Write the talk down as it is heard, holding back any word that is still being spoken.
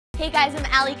Hey guys, I'm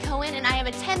Allie Cohen and I have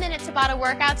a 10-minute Tabata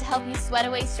workout to help you sweat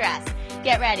away stress.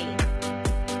 Get ready.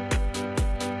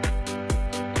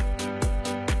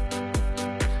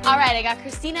 All right, I got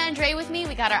Christina and Dre with me.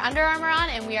 We got our Under Armour on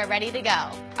and we are ready to go.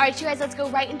 All right, you guys, let's go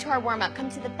right into our warm-up.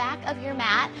 Come to the back of your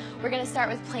mat. We're gonna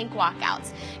start with plank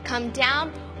walkouts. Come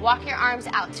down, walk your arms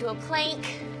out to a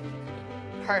plank.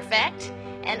 Perfect.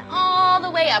 And all the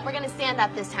way up. We're gonna stand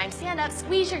up this time. Stand up,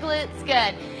 squeeze your glutes.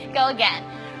 Good. Go again.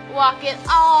 Walk it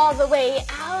all the way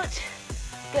out.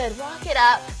 Good, walk it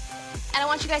up. And I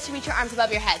want you guys to reach your arms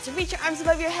above your head. So reach your arms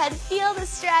above your head, feel the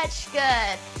stretch.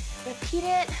 Good. Repeat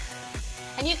it.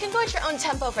 And you can go at your own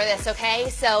tempo for this, okay?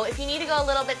 So if you need to go a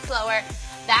little bit slower,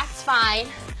 that's fine.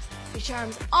 Reach your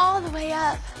arms all the way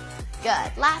up.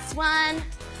 Good. Last one.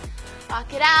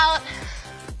 Walk it out.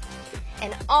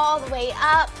 And all the way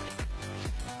up.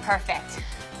 Perfect.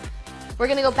 We're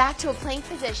gonna go back to a plank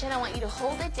position. I want you to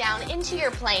hold it down into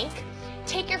your plank.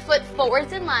 Take your foot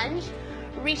forwards and lunge.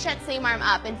 Reach that same arm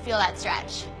up and feel that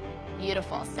stretch.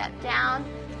 Beautiful. Step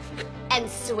down and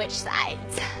switch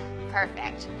sides.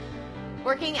 Perfect.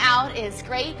 Working out is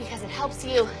great because it helps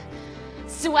you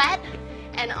sweat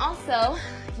and also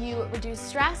you reduce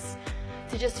stress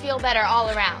to just feel better all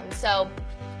around. So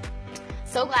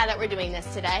glad that we're doing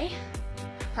this today.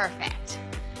 Perfect.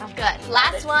 Good.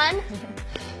 Last one.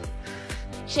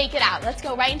 Shake it out. Let's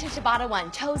go right into Tabata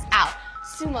 1. Toes out.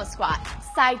 Sumo squat.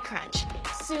 Side crunch.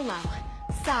 Sumo.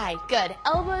 Side. Good.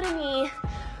 Elbow to knee.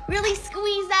 Really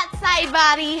squeeze that side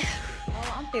body.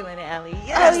 Oh, I'm feeling it, Allie.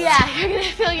 Yes. Oh yeah, you're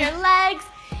gonna feel your legs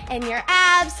and your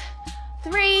abs.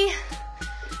 3,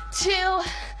 2,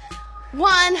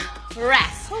 1,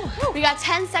 rest. We got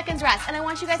 10 seconds rest, and I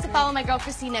want you guys to follow my girl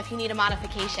Christina if you need a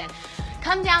modification.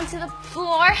 Come down to the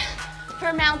floor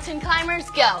for mountain climbers.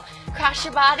 Go. Cross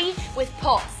your body with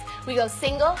pulse. We go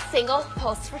single, single,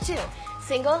 pulse for 2.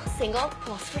 Single, single,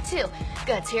 pulse for 2.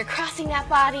 Good, so you're crossing that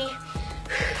body.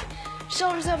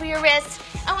 Shoulders over your wrists.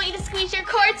 I want you to squeeze your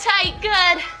core tight.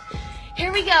 Good.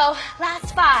 Here we go.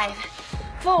 Last 5,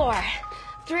 4,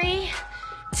 3,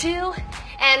 2,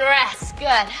 and rest.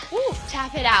 Good. Woo.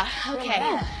 Tap it out.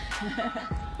 Okay.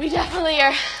 We definitely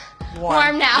are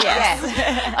warm now. Yes.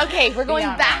 Okay, we're going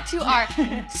back to our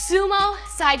sumo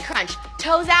side crunch.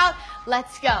 Toes out.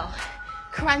 Let's go.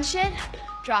 Crunch it.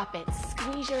 Drop it.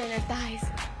 Squeeze your inner thighs.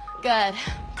 Good.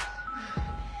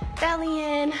 Belly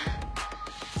in.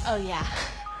 Oh yeah.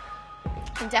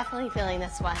 I'm definitely feeling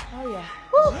this one. Oh yeah.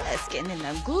 Woo. Yes, getting in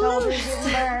the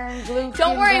glutes.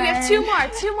 Don't worry, we have 2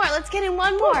 more. 2 more. Let's get in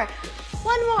 1 more.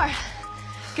 1 more.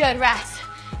 Good, rest.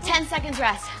 10 seconds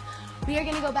rest. We are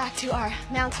gonna go back to our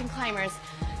mountain climbers.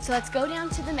 So let's go down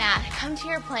to the mat, come to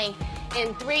your plank.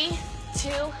 In 3, 2,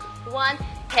 1,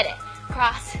 hit it.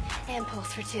 Cross and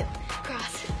pulse for 2.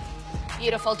 Cross.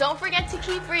 Beautiful. Don't forget to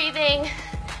keep breathing.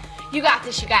 You got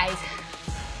this, you guys.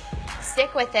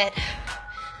 Stick with it.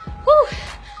 Whew.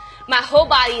 My whole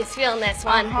body is feeling this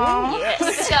one.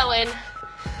 Yes. Going.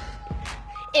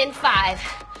 In 5,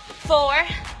 4,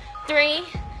 3,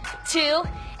 2,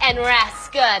 and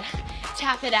rest. Good.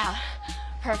 Tap it out.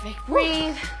 Perfect.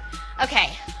 Breathe.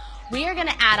 Okay, we are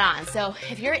gonna add on. So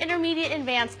if you're intermediate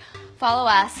advanced, follow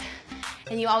us,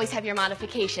 and you always have your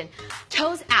modification.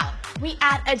 Toes out. We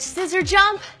add a scissor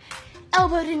jump,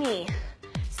 elbow to knee.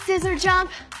 Scissor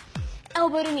jump,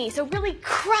 elbow to knee. So really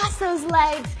cross those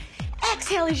legs.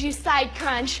 Exhale as you side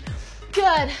crunch.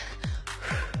 Good.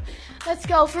 Let's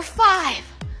go for 5,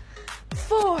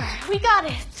 4. We got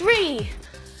it. 3,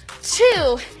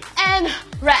 2, and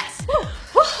rest.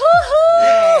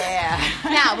 Yeah.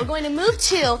 Now we're going to move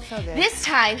to, this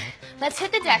time, let's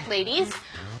hit the deck, ladies.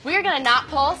 We're gonna not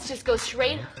pulse, just go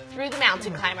straight through the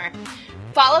mountain climber.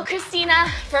 Follow Christina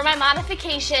for my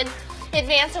modification.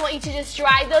 Advance, I want you to just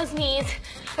drive those knees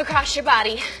across your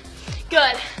body.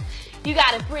 Good, you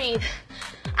got it, breathe.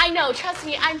 I know, trust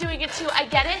me, I'm doing it too, I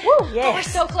get it. Woo, yes. But we're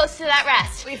so close to that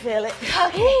rest. We feel it.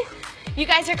 Okay, you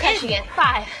guys are crushing it.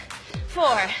 5,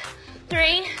 4,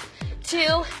 3,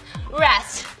 2,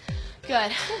 rest.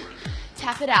 Good.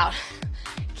 Tap it out.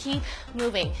 Keep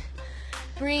moving.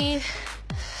 Breathe.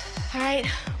 All right,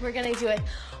 we're gonna do it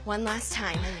one last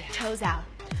time. Toes out.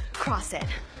 Cross it.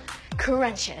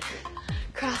 Crunch it.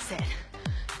 Cross it.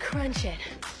 Crunch it.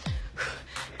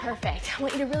 Perfect. I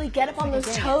want you to really get up on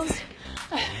those toes.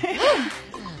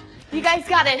 You guys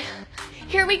got it.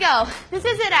 Here we go. This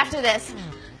is it after this.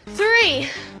 3,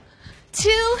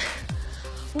 2,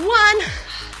 1.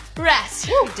 Rest.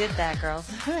 We did that, girls.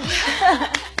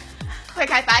 Quick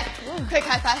high five. Quick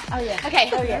high five. Oh yeah. Okay.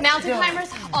 Oh, yeah. Mountain climbers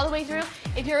all the way through.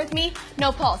 If you're with me,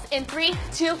 no pulse. In 3,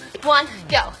 2, 1,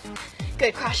 go.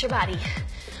 Good. Cross your body.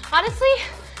 Honestly,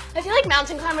 I feel like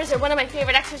mountain climbers are one of my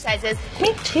favorite exercises.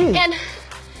 Me too. And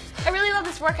I really love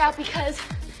this workout because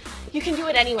you can do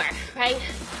it anywhere, right?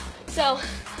 So,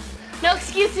 no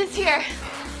excuses here.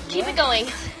 Keep it going.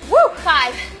 Woo!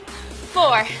 5,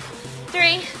 4,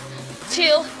 3,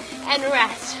 2, and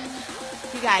rest.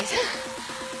 You guys,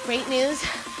 great news.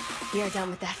 We are done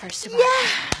with that first Tabata.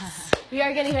 Yeah. We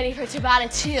are getting ready for Tabata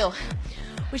 2,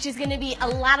 which is gonna be a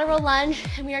lateral lunge,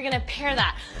 and we are gonna pair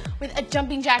that with a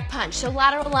jumping jack punch. So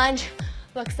lateral lunge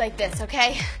looks like this,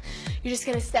 okay? You're just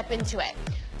gonna step into it.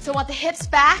 So I want the hips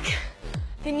back,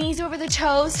 the knees over the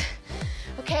toes.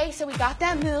 Okay, so we got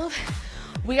that move.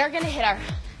 We are gonna hit our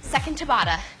second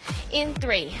Tabata in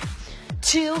 3,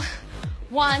 2,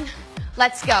 1.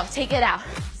 Let's go. Take it out.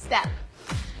 Step.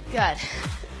 Good.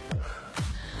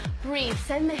 Breathe.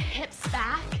 Send the hips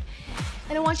back.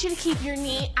 And I want you to keep your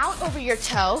knee out over your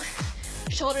toe.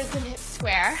 Shoulders and hips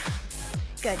square.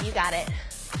 Good, you got it.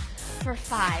 For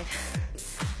 5,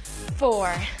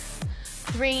 4,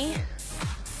 3,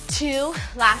 2,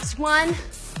 last one.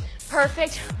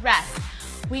 Perfect, rest.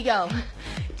 We go.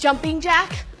 Jumping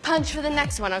jack, punch for the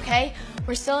next one, okay?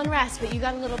 We're still in rest, but you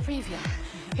got a little preview.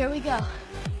 Here we go.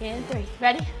 In 3,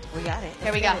 ready? We got it.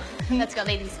 Here we go. Let's go,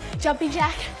 ladies. Jumping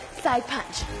jack, side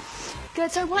punch.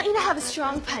 Good, so I want you to have a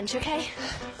strong punch, okay?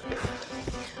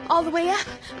 All the way up,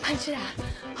 punch it out.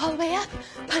 All the way up,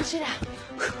 punch it out.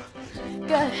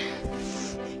 Good.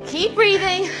 Keep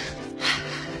breathing.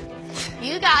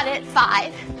 You got it.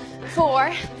 5,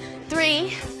 4,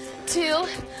 3, 2,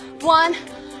 1.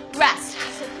 Rest.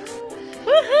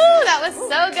 Woohoo! That was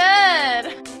so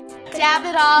good. Dab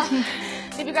it off.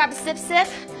 Maybe grab a sip.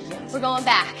 We're going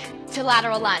back to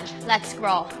lateral lunge. Let's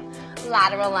scroll.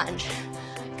 Lateral lunge.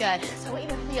 Good. So I want you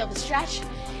to feel the stretch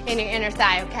in your inner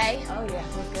thigh, okay? Oh yeah,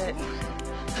 we're good.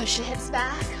 Push the hips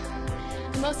back.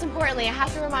 And most importantly, I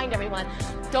have to remind everyone,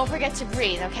 don't forget to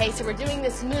breathe, okay? So we're doing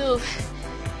this move.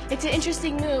 It's an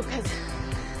interesting move because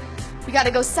we got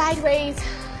to go sideways.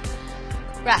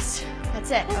 Rest. That's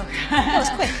it. Okay. That was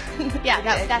quick. Yeah,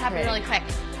 that happened really quick.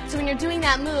 So when you're doing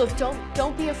that move,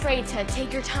 don't be afraid to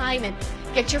take your time and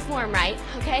get your form right,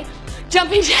 okay?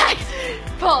 Jumping jack,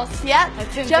 pulse, yeah?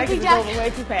 Jumping jack. Way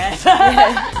too fast.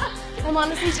 I'm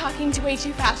honestly talking way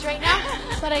too fast right now,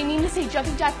 but I need to say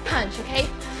jumping jack punch, okay?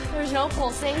 There's no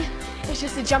pulsing. It's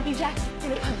just a jumping jack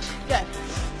and a punch. Good.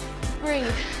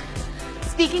 Breathe.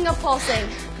 Speaking of pulsing,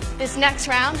 this next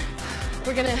round,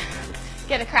 we're gonna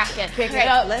get a crack in. Pick it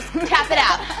up, let's tap it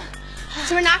out.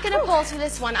 So we're not gonna pulse for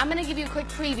this one. I'm gonna give you a quick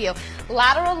preview.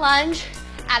 Lateral lunge,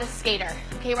 add a skater.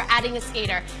 Okay, we're adding a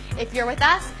skater. If you're with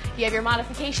us, you have your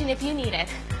modification if you need it.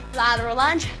 Lateral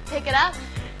lunge, pick it up,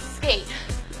 skate.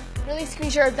 Really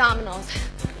squeeze your abdominals.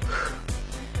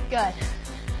 Good.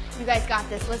 You guys got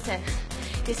this. Listen,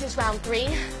 this is round 3.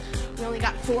 We only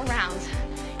got 4 rounds.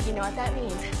 You know what that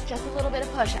means. Just a little bit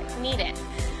of push. I need it.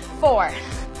 4,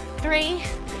 3,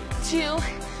 2,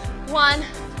 1.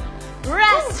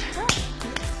 Rest.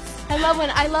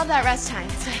 I love that rest time.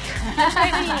 It's like just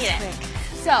right when you need it.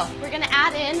 So we're gonna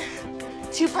add in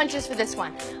 2 punches for this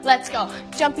one. Let's go.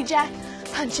 Jumpy jack,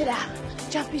 punch it out.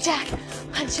 Jumpy jack,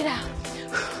 punch it out.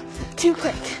 Too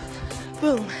quick.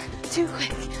 Boom. Too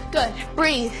quick. Good.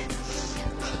 Breathe.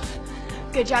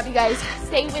 Good job, you guys.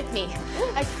 Stay with me.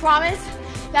 I promise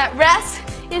that rest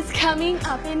is coming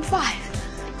up in 5,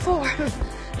 4,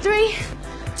 3,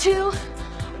 2,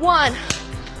 1.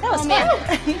 That was fun.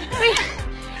 Wait,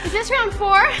 is this round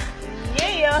 4?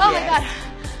 Yeah. Oh my God.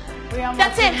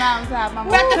 That's it.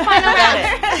 We're at the final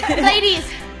round. Ladies,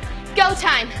 go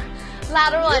time.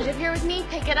 Lateral lunge. If you're with me,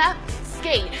 pick it up,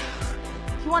 skate.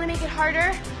 If you want to make it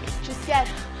harder, just get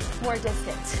more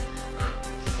distance.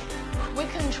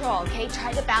 With control, okay?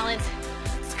 Try to balance.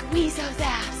 Squeeze those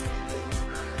abs.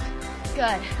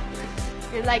 Good.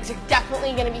 Your legs are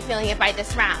definitely going to be feeling it by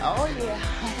this round. Oh yeah.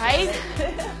 Right?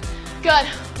 Good.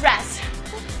 Rest.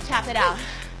 Tap it out.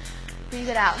 Breathe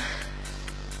it out.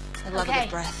 I love a good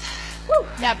breath. Woo.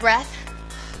 That breath.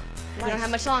 We don't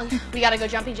have much long. We got to go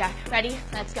jumping jack. Ready?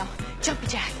 Let's go. Jumping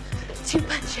jack. 2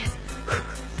 punches.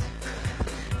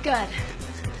 Good.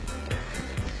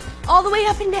 All the way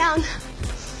up and down.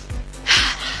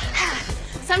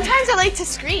 Sometimes I like to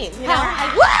scream, you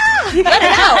know? Woo! You get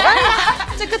it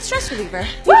out. It's a good stress reliever.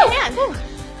 You can.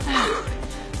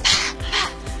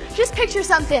 Just picture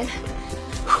something.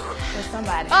 With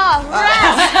somebody. Oh,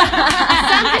 rest.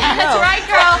 That's right,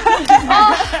 girl.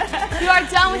 Oh, you are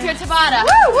done with your Tabata. Woo!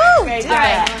 All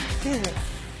right.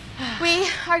 We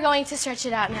are going to stretch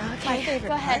it out now. Okay, my favorite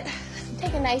go ahead.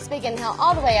 Take a nice big inhale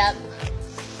all the way up.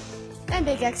 And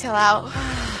big exhale out.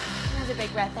 Another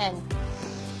big breath in.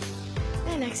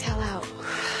 And exhale out.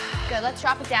 Good, let's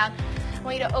drop it down. I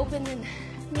want you to open the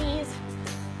knees.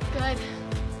 Good.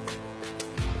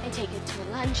 And take it to a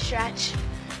lunge stretch.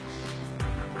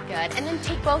 Good. And then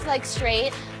take both legs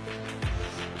straight.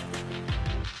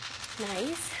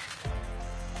 Nice.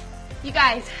 You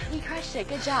guys, we crushed it.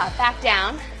 Good job. Back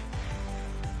down.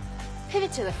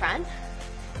 Pivot to the front.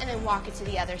 And then walk it to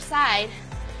the other side.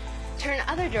 Turn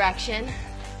other direction.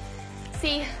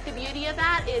 See, the beauty of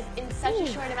that is in such a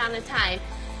short amount of time,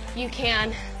 you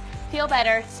can feel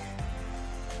better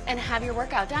and have your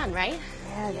workout done, right?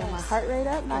 Yeah, get my heart rate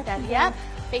up. Yep.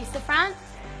 Face the front.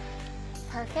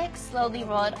 Perfect. Slowly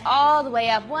roll it all the way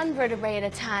up, one vertebrae at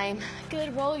a time.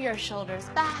 Good. Roll your shoulders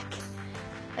back.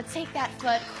 Let's take that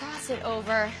foot, cross it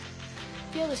over.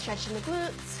 Feel the stretch in the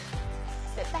glutes.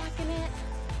 Sit back in it.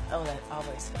 Oh, that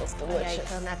always feels Yeah, delicious. you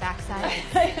feel on that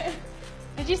backside.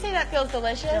 Did you say that feels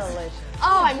delicious? Delicious.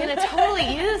 Oh, I'm going to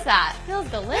totally use that. Feels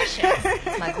delicious.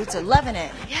 My glutes are loving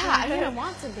it. Yeah, I'm going to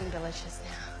want something delicious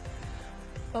now.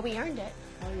 But we earned it.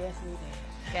 Oh, yes, we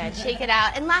did. Good. Shake it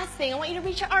out. And last thing, I want you to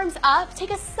reach your arms up.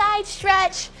 Take a side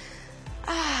stretch.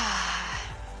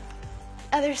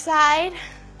 Other side.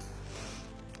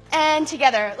 And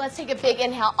together, let's take a big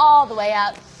inhale all the way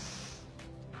up.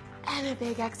 And a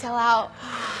big exhale out.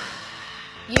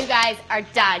 You guys are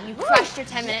done. You crushed your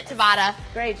 10-minute Tabata.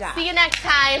 Great job. See you next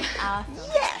time. Awesome.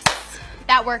 Yes.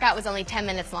 That workout was only 10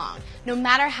 minutes long. No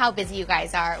matter how busy you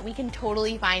guys are, we can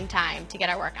totally find time to get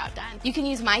our workout done. You can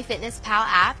use MyFitnessPal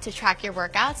app to track your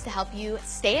workouts to help you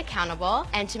stay accountable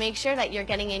and to make sure that you're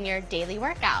getting in your daily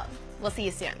workout. We'll see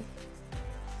you soon.